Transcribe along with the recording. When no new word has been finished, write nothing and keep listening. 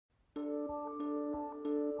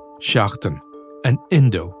Seachtain, an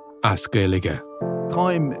Indo as Gaeilge.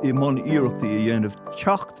 Táim I mon iireachta I dhéanamh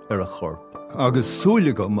teacht ar a chorp, agus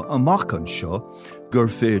súlagam amachchan seo gur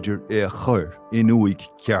féidir é a chur in uig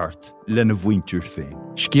ceart lena bhaintear féin.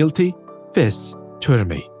 Scialtaí, fis,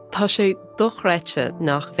 tuirmí. Tá sé dochreite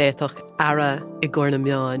nach bhéadach ara I gcóna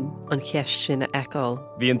meáin an cheist sin a eáil.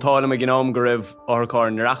 Bhí an tálam a gnám go raibh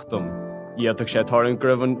áthcáir na reachtam. Íontach sé táirn go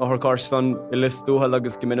raibh an áthcáir san I list dúthal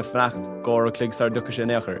agus go minic freacht gár a clig sar ducha sin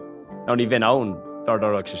éachair. Ná ní bhín ann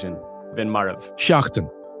dardarach sé sin. Bhín marabh. Seachtain.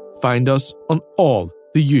 Find us on all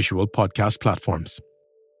the usual podcast platforms.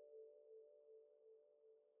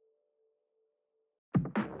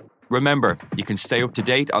 Remember, you can stay up to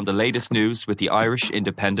date on the latest news with the Irish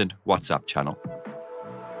Independent WhatsApp channel.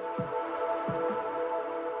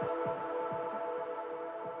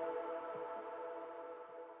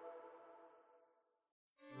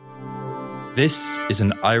 This is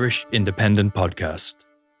an Irish Independent podcast.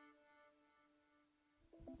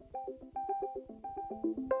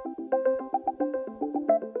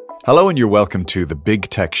 Hello and you're welcome to The Big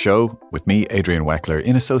Tech Show with me, Adrian Weckler,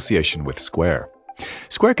 in association with Square.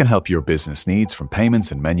 Square can help your business needs from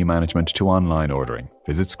payments and menu management to online ordering.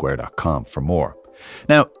 Visit square.com for more.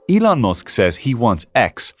 Now, Elon Musk says he wants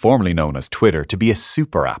X, formerly known as Twitter, to be a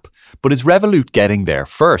super app. But is Revolut getting there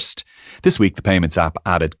first? This week, the payments app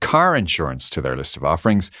added car insurance to their list of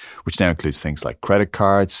offerings, which now includes things like credit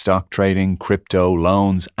cards, stock trading, crypto,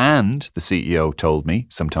 loans, and, the CEO told me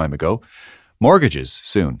some time ago, mortgages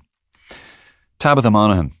soon. Tabitha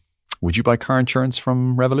Monaghan, would you buy car insurance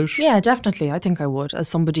from Revolut? Yeah, definitely. I think I would. As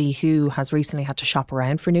somebody who has recently had to shop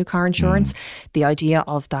around for new car insurance, the idea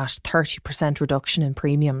of that 30% reduction in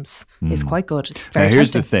premiums is quite good. It's very Now,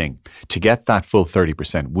 here's tempting. the thing. To get that full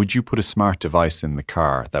 30%, would you put a smart device in the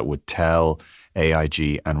car that would tell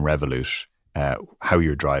AIG and Revolut how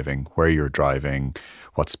you're driving, where you're driving,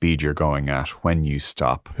 what speed you're going at, when you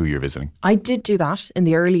stop, who you're visiting? I did do that in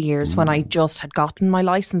the early years when I just had gotten my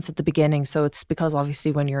license at the beginning. So it's because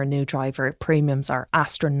obviously when you're a new driver, premiums are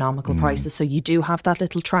astronomical prices. So you do have that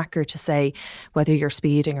little tracker to say whether you're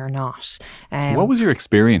speeding or not. What was your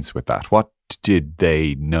experience with that? What did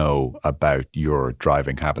they know about your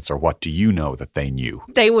driving habits, or what do you know that they knew?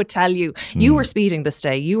 They would tell you, you were speeding this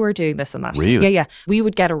day, you were doing this and that. Really? Yeah. We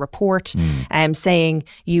would get a report saying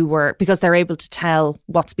you were, because they're able to tell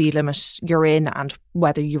what speed limit you're in and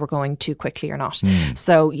whether you were going too quickly or not.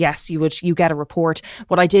 So yes, you get a report.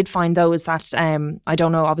 What I did find though is that, I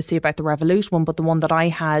don't know obviously about the Revolut one, but the one that I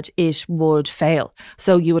had, it would fail.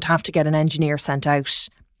 So you would have to get an engineer sent out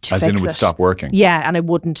to As fix in it would stop working? Yeah, and it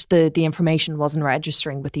wouldn't, the information wasn't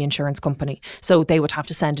registering with the insurance company. So they would have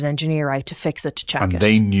to send an engineer out to fix it, to check And it.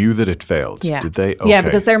 they knew that it failed, Yeah. did they? Okay. Yeah,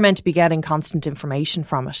 because they're meant to be getting constant information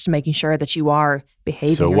from it, making sure that you are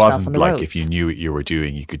behaving So it yourself wasn't on the like roads. if you knew what you were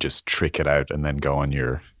doing, you could just trick it out and then go on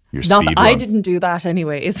your Not speed that run. I didn't do that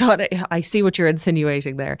anyway. Is what I see what you're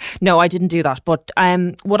insinuating there. No, I didn't do that. But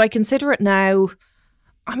would I consider it now?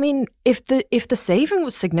 I mean, if the saving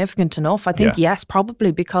was significant enough, I think yes,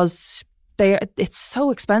 probably, because it's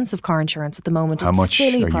so expensive, car insurance at the moment. How It's much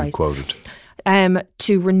silly are price. you quoted?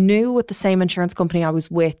 To renew with the same insurance company I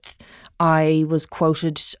was with, I was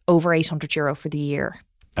quoted over €800 for the year.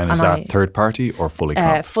 And is that third party or fully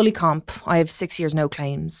comp? Fully comp. I have 6 years no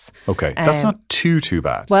claims. Okay, that's not too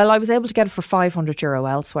bad. Well, I was able to get it for €500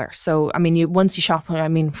 elsewhere. So, I mean, once you shop, I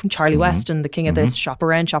mean, Charlie Weston, the king of this, shop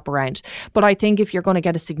around. But I think if you're going to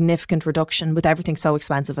get a significant reduction with everything so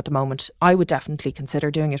expensive at the moment, I would definitely consider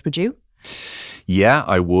doing it. Would you? Yeah,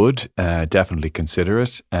 I would definitely consider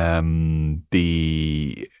it.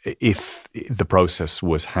 If the process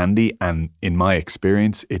was handy, and in my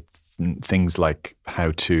experience, things like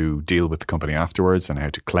how to deal with the company afterwards and how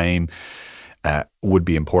to claim would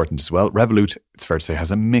be important as well. Revolut, it's fair to say, has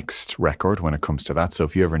a mixed record when it comes to that. So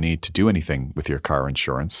if you ever need to do anything with your car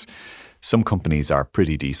insurance, some companies are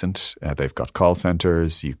pretty decent. They've got call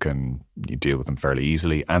centers, you deal with them fairly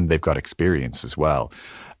easily, and they've got experience as well.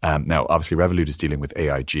 Now, obviously, Revolut is dealing with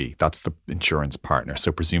AIG. That's the insurance partner.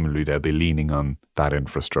 So presumably they'll be leaning on that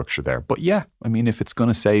infrastructure there. But yeah, I mean, if it's going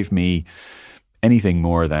to save me anything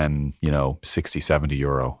more than,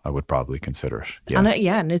 €60-70, I would probably consider it.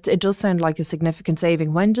 Yeah. And it does sound like a significant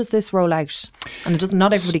saving. When does this roll out? And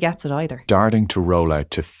not everybody gets it either. Starting to roll out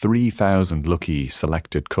to 3,000 lucky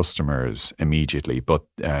selected customers immediately, but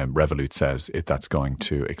Revolut says that's going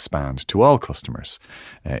to expand to all customers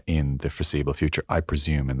in the foreseeable future, I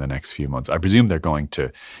presume in the next few months. I presume they're going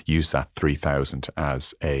to use that 3,000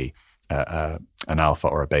 as an alpha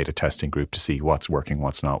or a beta testing group to see what's working,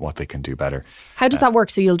 what's not, what they can do better. How does that work?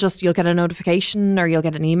 So you'll get a notification or you'll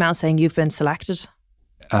get an email saying you've been selected?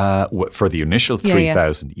 For the initial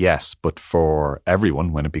 3,000, yes. But for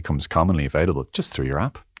everyone, when it becomes commonly available, just through your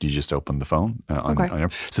app, you just open the phone.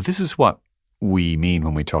 So this is what we mean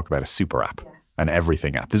when we talk about a super app. Yes. An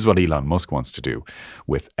everything app. This is what Elon Musk wants to do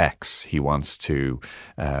with X. He wants to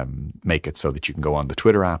make it so that you can go on the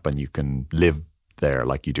Twitter app and you can live there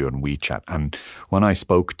like you do on WeChat. And when I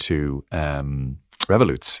spoke to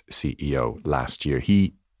Revolut's CEO last year,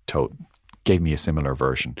 he gave me a similar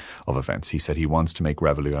version of events. He said he wants to make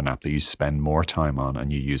Revolut an app that you spend more time on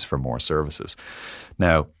and you use for more services.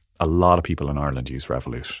 Now, a lot of people in Ireland use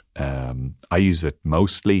Revolut. I use it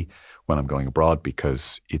mostly when I'm going abroad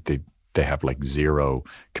because they have like zero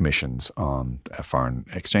commissions on foreign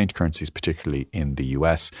exchange currencies, particularly in the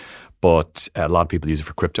US. But a lot of people use it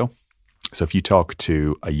for crypto. So if you talk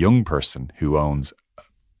to a young person who owns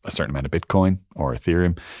a certain amount of Bitcoin or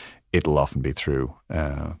Ethereum, it'll often be through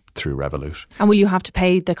Revolut. And will you have to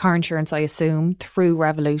pay the car insurance, I assume, through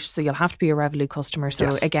Revolut? So you'll have to be a Revolut customer. So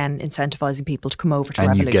again, incentivizing people to come over to Revolut.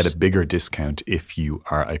 And you get a bigger discount if you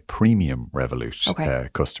are a premium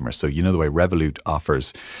Revolut customer. So you know the way Revolut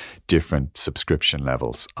offers different subscription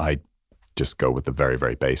levels. I just go with the very,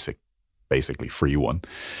 very basically free one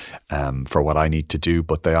for what I need to do.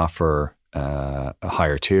 But they offer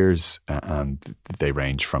higher tiers and they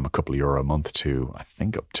range from a couple of euro a month to I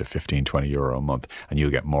think up to 15-20 euro a month, and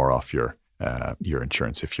you'll get more off your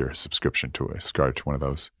insurance if you're a subscription to one of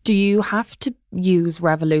those. Do you have to use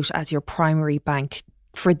Revolut as your primary bank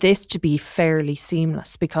for this to be fairly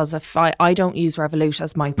seamless? Because if I don't use Revolut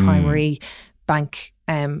as my primary bank,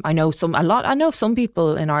 I know some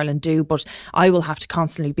people in Ireland do, but I will have to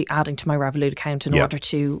constantly be adding to my Revolut account in order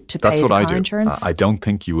to pay the car insurance. I don't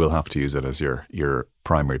think you will have to use it as your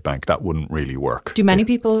primary bank. That wouldn't really work. Do many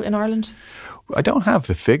people in Ireland? I don't have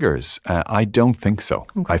the figures. I don't think so.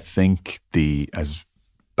 Okay. I think as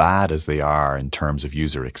bad as they are in terms of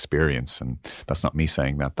user experience, and that's not me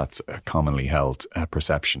saying that, that's a commonly held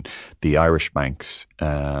perception, the Irish banks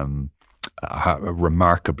are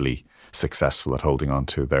remarkably successful at holding on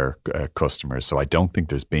to their customers. So I don't think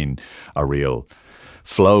there's been a real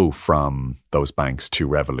flow from those banks to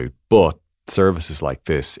Revolut. But services like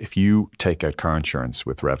this, if you take out car insurance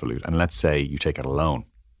with Revolut, and let's say you take out a loan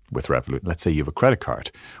with Revolut, let's say you have a credit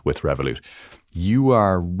card with Revolut, you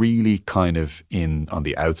are really kind of on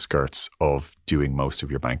the outskirts of doing most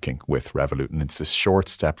of your banking with Revolut. And it's a short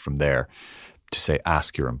step from there to say,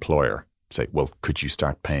 ask your employer, say, well, could you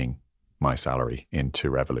start paying my salary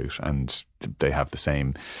into Revolut? And they have the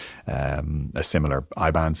same, a similar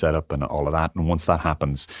IBAN setup and all of that. And once that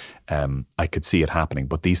happens, I could see it happening.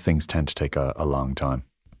 But these things tend to take a long time.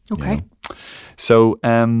 Okay. You know? So,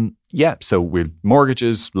 so we're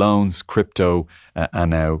mortgages, loans, crypto,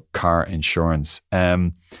 and now car insurance.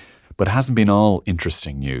 But it hasn't been all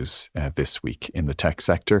interesting news this week in the tech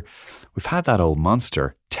sector. We've had that old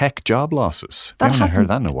monster, tech job losses. I haven't heard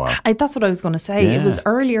that in a while. That's what I was going to say. Yeah. It was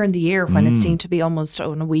earlier in the year when it seemed to be almost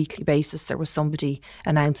on a weekly basis. There was somebody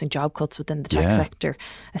announcing job cuts within the tech sector.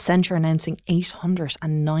 Accenture announcing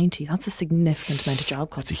 890. That's a significant amount of job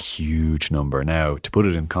cuts. That's a huge number. Now, to put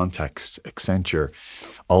it in context, Accenture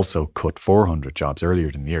also cut 400 jobs earlier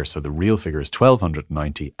in the year. So the real figure is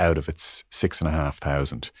 1,290 out of its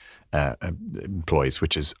 6,500 employees,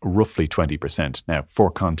 which is roughly 20%. Now, for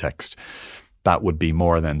context, that would be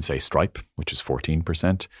more than, say, Stripe, which is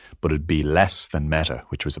 14%, but it'd be less than Meta,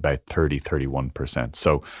 which was about 31%.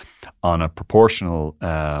 So on a proportional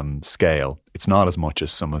scale, it's not as much as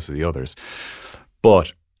some of the others.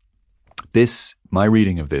 But my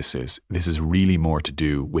reading of this is really more to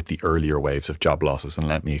do with the earlier waves of job losses. And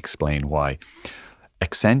let me explain why.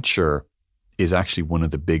 Accenture is actually one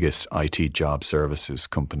of the biggest IT job services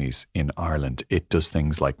companies in Ireland. It does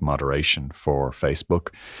things like moderation for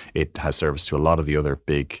Facebook. It has service to a lot of the other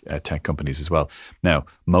big tech companies as well. Now,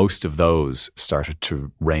 most of those started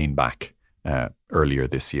to rein back earlier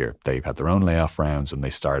this year. They've had their own layoff rounds and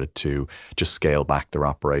they started to just scale back their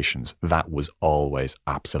operations. That was always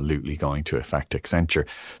absolutely going to affect Accenture.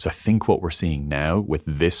 So I think what we're seeing now with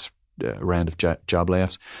this round of job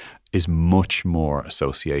layoffs is much more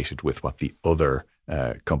associated with what the other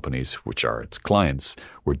companies, which are its clients,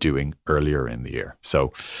 were doing earlier in the year.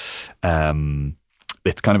 So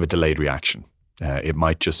it's kind of a delayed reaction. It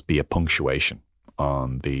might just be a punctuation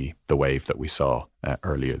on the wave that we saw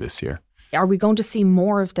earlier this year. Are we going to see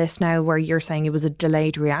more of this now where you're saying it was a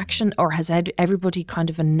delayed reaction, or has everybody kind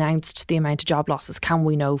of announced the amount of job losses? Can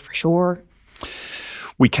we know for sure?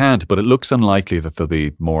 We can't, but it looks unlikely that there'll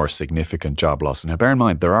be more significant job losses. Now, bear in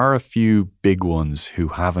mind, there are a few big ones who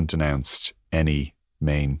haven't announced any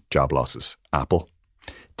main job losses. Apple,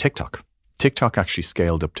 TikTok. TikTok actually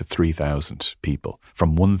scaled up to 3,000 people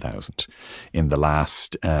from 1,000 in the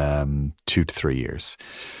last 2 to 3 years.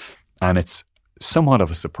 And it's somewhat of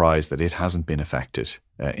a surprise that it hasn't been affected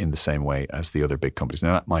in the same way as the other big companies.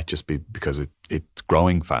 Now, that might just be because it's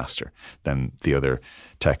growing faster than the other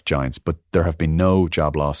tech giants, but there have been no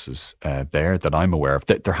job losses there that I'm aware of.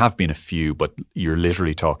 There have been a few, but you're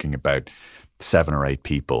literally talking about 7 or 8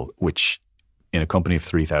 people, which in a company of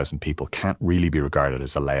 3,000 people can't really be regarded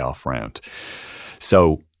as a layoff round.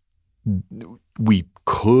 So we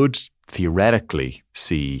could theoretically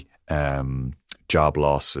see job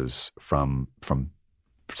losses from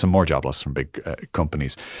some more job losses from big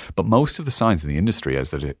companies, but most of the signs in the industry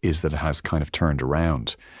is that it has kind of turned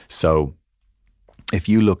around. So if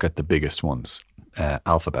you look at the biggest ones,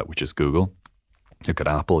 Alphabet, which is Google, look at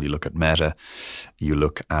Apple, you look at Meta, you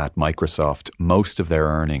look at Microsoft, most of their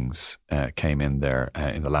earnings came in there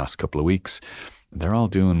in the last couple of weeks. They're all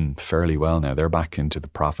doing fairly well now. They're back into the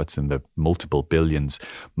profits in the multiple billions.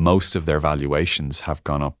 Most of their valuations have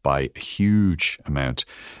gone up by a huge amount.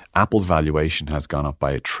 Apple's valuation has gone up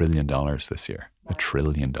by $1 trillion this year. $1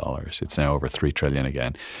 trillion. It's now over 3 trillion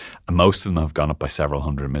again. And most of them have gone up by several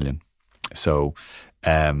hundred million. So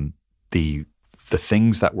the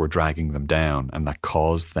things that were dragging them down and that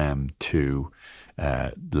caused them to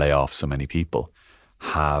lay off so many people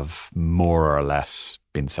have more or less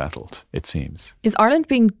been settled, it seems. Is Ireland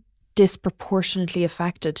being disproportionately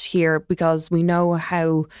affected here because we know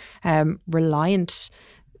how reliant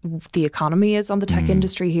the economy is on the tech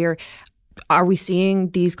industry here? Are we seeing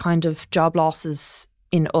these kind of job losses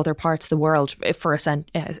in other parts of the world, for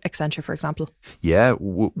Accenture, for example? Yeah,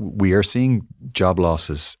 we are seeing job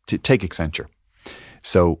losses. Take Accenture.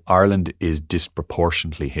 So Ireland is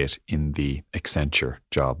disproportionately hit in the Accenture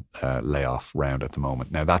job layoff round at the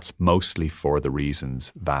moment. Now, that's mostly for the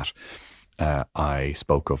reasons that I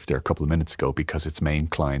spoke of there a couple of minutes ago, because its main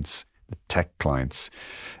clients, the tech clients,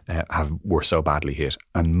 were so badly hit.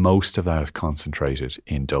 And most of that is concentrated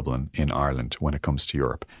in Dublin, in Ireland, when it comes to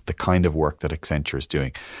Europe, the kind of work that Accenture is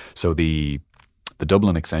doing. So the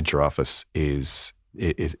Dublin Accenture office is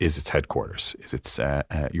its headquarters, is its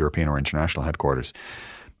European or international headquarters.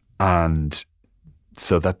 And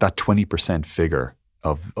so that 20% figure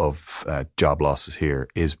of job losses here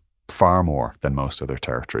is far more than most other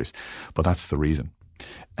territories. But that's the reason.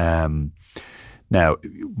 Now,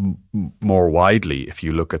 more widely, if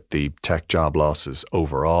you look at the tech job losses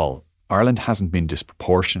overall, Ireland hasn't been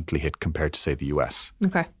disproportionately hit compared to, say, the US.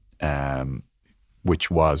 Okay. Which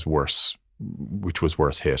was worse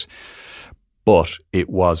hit. But it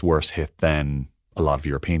was worse hit than a lot of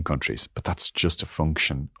European countries. But that's just a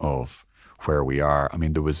function of where we are. I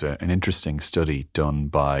mean, there was an interesting study done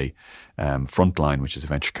by Frontline, which is a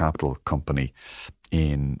venture capital company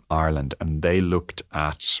in Ireland, and they looked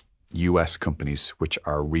at US companies which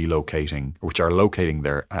are locating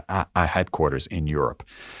their headquarters in Europe.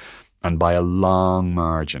 And by a long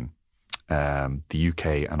margin, the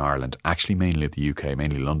UK and Ireland, actually mainly the UK,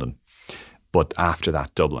 mainly London, but after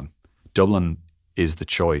that, Dublin. Dublin is the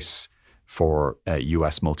choice for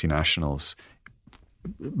US multinationals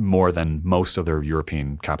more than most other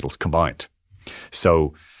European capitals combined.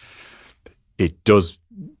 So it does,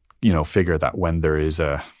 figure that when there is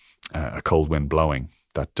a cold wind blowing,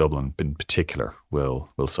 that Dublin in particular will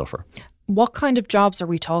suffer. What kind of jobs are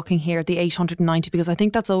we talking here, the 890? Because I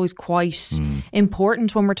think that's always quite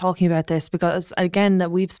important when we're talking about this, because again,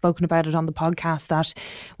 that we've spoken about it on the podcast, that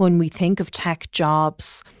when we think of tech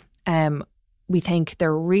jobs, we think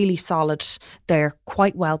they're really solid. They're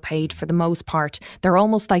quite well paid for the most part. They're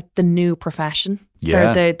almost like the new profession.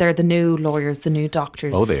 Yeah. They're the new lawyers, the new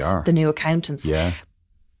doctors. Oh, they are. The new accountants. Yeah.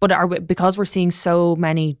 But because we're seeing so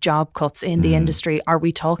many job cuts in the industry, are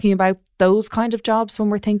we talking about those kind of jobs when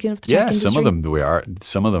we're thinking of the tech industry? Yeah, some of them we are.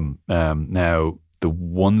 Some of them. Now, the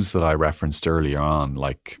ones that I referenced earlier on,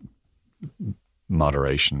 like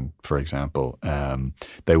moderation, for example,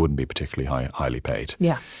 they wouldn't be particularly highly paid.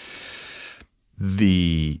 Yeah.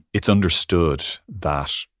 It's understood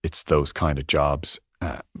that it's those kind of jobs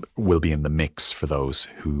will be in the mix for those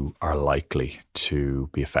who are likely to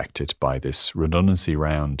be affected by this redundancy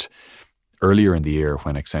round. Earlier in the year,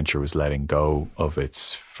 when Accenture was letting go of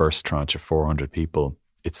its first tranche of 400 people,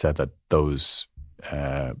 it said that those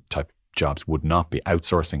type jobs would not be,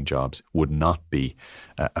 outsourcing jobs would not be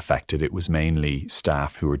affected. It was mainly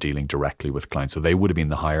staff who were dealing directly with clients. So they would have been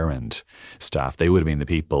the higher end staff. They would have been the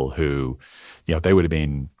people who, they would have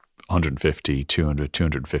been 150, 200,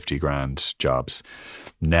 250 grand jobs.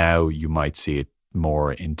 Now you might see it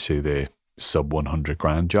more into the sub 100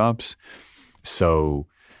 grand jobs. So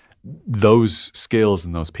those skills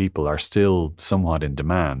and those people are still somewhat in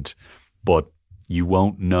demand, but you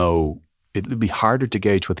won't know. It'll be harder to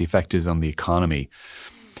gauge what the effect is on the economy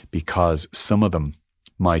because some of them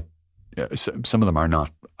are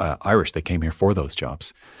not Irish. They came here for those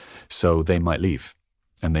jobs. So they might leave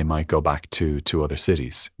and they might go back to other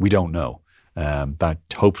cities. We don't know. That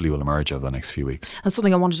hopefully will emerge over the next few weeks. And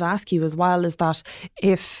something I wanted to ask you as well is that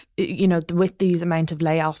if, with these amount of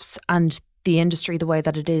layoffs and the industry the way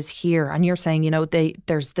that it is here, and you're saying,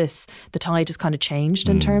 the tide has kind of changed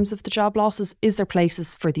in terms of the job losses. Is there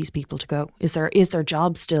places for these people to go? Is there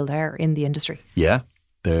jobs still there in the industry? Yeah,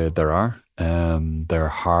 there are. They're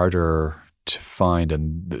harder to find,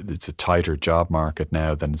 and it's a tighter job market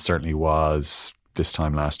now than it certainly was this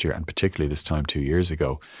time last year, and particularly this time 2 years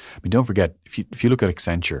ago. I mean, don't forget, if you look at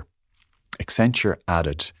Accenture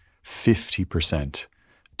added 50%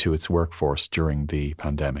 to its workforce during the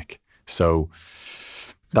pandemic. So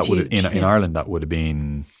that would in Ireland that would have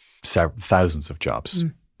been thousands of jobs,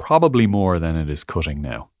 probably more than it is cutting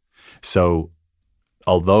now. So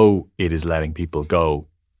although it is letting people go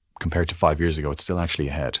compared to 5 years ago, it's still actually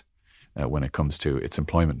ahead when it comes to its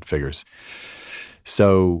employment figures.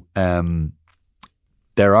 So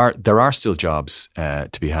there are still jobs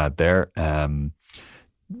to be had there.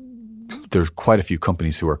 There's quite a few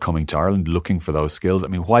companies who are coming to Ireland looking for those skills. I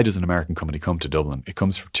mean, why does an American company come to Dublin? It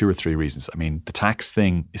comes for 2 or 3 reasons. I mean, the tax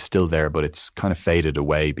thing is still there, but it's kind of faded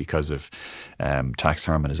away because of tax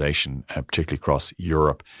harmonization, particularly across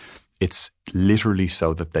Europe. It's literally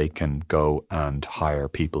so that they can go and hire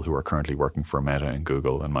people who are currently working for Meta and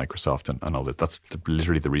Google and Microsoft and all that. That's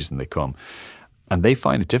literally the reason they come. And they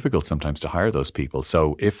find it difficult sometimes to hire those people.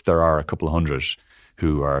 So if there are a couple of hundred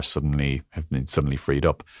who have been suddenly freed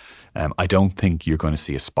up, I don't think you're going to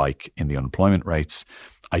see a spike in the unemployment rates.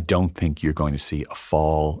 I don't think you're going to see a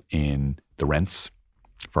fall in the rents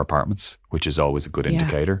for apartments, which is always a good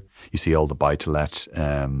indicator. You see all the buy-to-let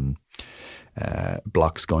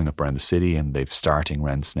blocks going up around the city, and they've starting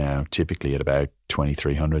rents now typically at about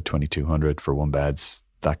 2,300, 2,200 for one beds.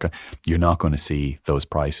 You're not going to see those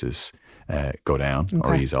prices go down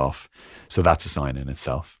or ease off. So that's a sign in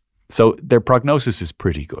itself. So their prognosis is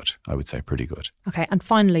pretty good, I would say, pretty good. Okay, and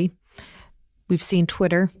finally, we've seen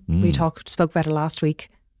Twitter. We spoke about it last week.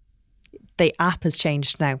 The app has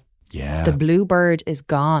changed now. Yeah. The blue bird is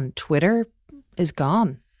gone. Twitter is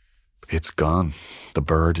gone. It's gone. The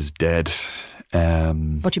bird is dead.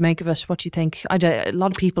 What do you make of it? What do you think? A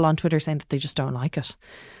lot of people on Twitter saying that they just don't like it.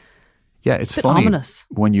 Yeah, it's a bit funny. Ominous.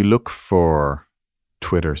 When you look for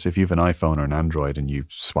Twitter, so if you have an iPhone or an Android and you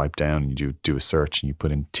swipe down and you do a search and you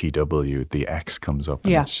put in TW, the X comes up,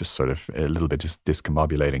 and it's just sort of a little bit just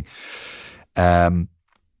discombobulating.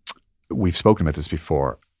 We've spoken about this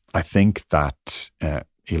before. I think that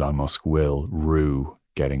Elon Musk will rue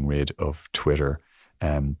getting rid of Twitter.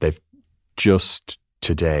 They've just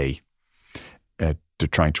today, they're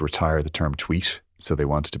trying to retire the term tweet. So they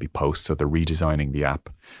want it to be post. So they're redesigning the app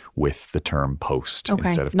with the term post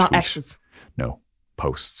instead of not tweet. X's. No,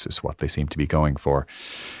 posts is what they seem to be going for.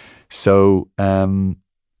 So and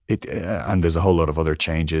there's a whole lot of other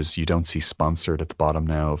changes. You don't see sponsored at the bottom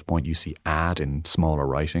now of point. You see ad in smaller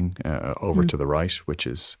writing over to the right, which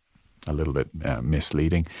is a little bit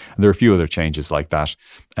misleading. And there are a few other changes like that.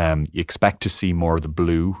 You expect to see more of the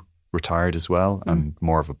blue retired as well and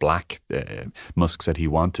more of a black. Musk said he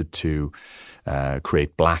wanted to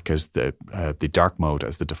create black as the dark mode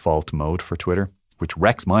as the default mode for Twitter, which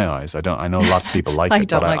wrecks my eyes. I know lots of people like it,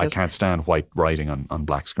 but I can't stand white writing on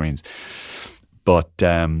black screens. But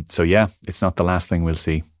so yeah, it's not the last thing we'll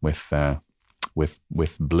see with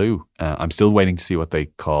blue. I'm still waiting to see what they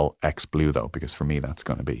call X Blue though, because for me that's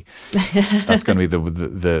going to be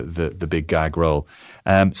the big gag role.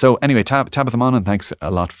 So anyway, Tabitha Monan, thanks a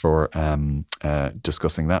lot for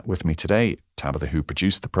discussing that with me today. Tabitha, who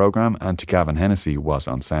produced the programme, and to Gavin Hennessy, was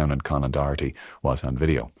on sound, and Colin Doherty was on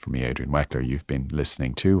video. For me, Adrian Weckler, you've been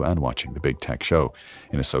listening to and watching The Big Tech Show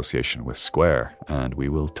in association with Square, and we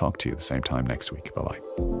will talk to you at the same time next week. Bye-bye.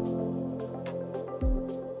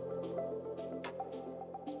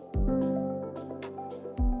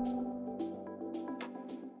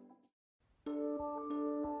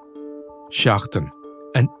 Seachtain,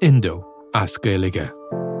 an Indo as Gaeilge.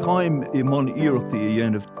 Táim I mon iireachta I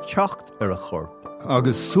dhéanamh teacht ar a chorp,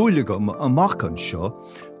 agus súlagam amach an seo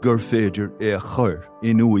gur féidir é a chur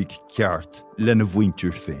in uaig ceart lena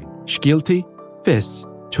bhaintear féin. Scialtaí, fis,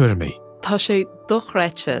 tuirmí. Tá sé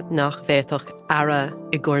dochreite nach bhéadach ara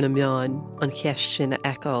I gcóir na meáin an cheist sin a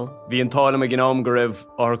eáil. Bhí an tálam a gnám go raibh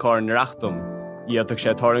árchár na reachtam. Iadach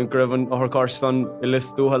sé táirn go raibh an árchár san I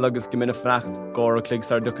listútha agus go minic freacht gcóir a clig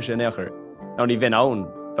sar ducha sin éachair. Now ní bhín ann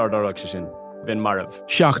dar darach sin. Vin Marav.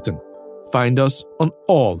 Seachtain. Find us on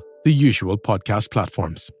all the usual podcast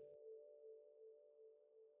platforms.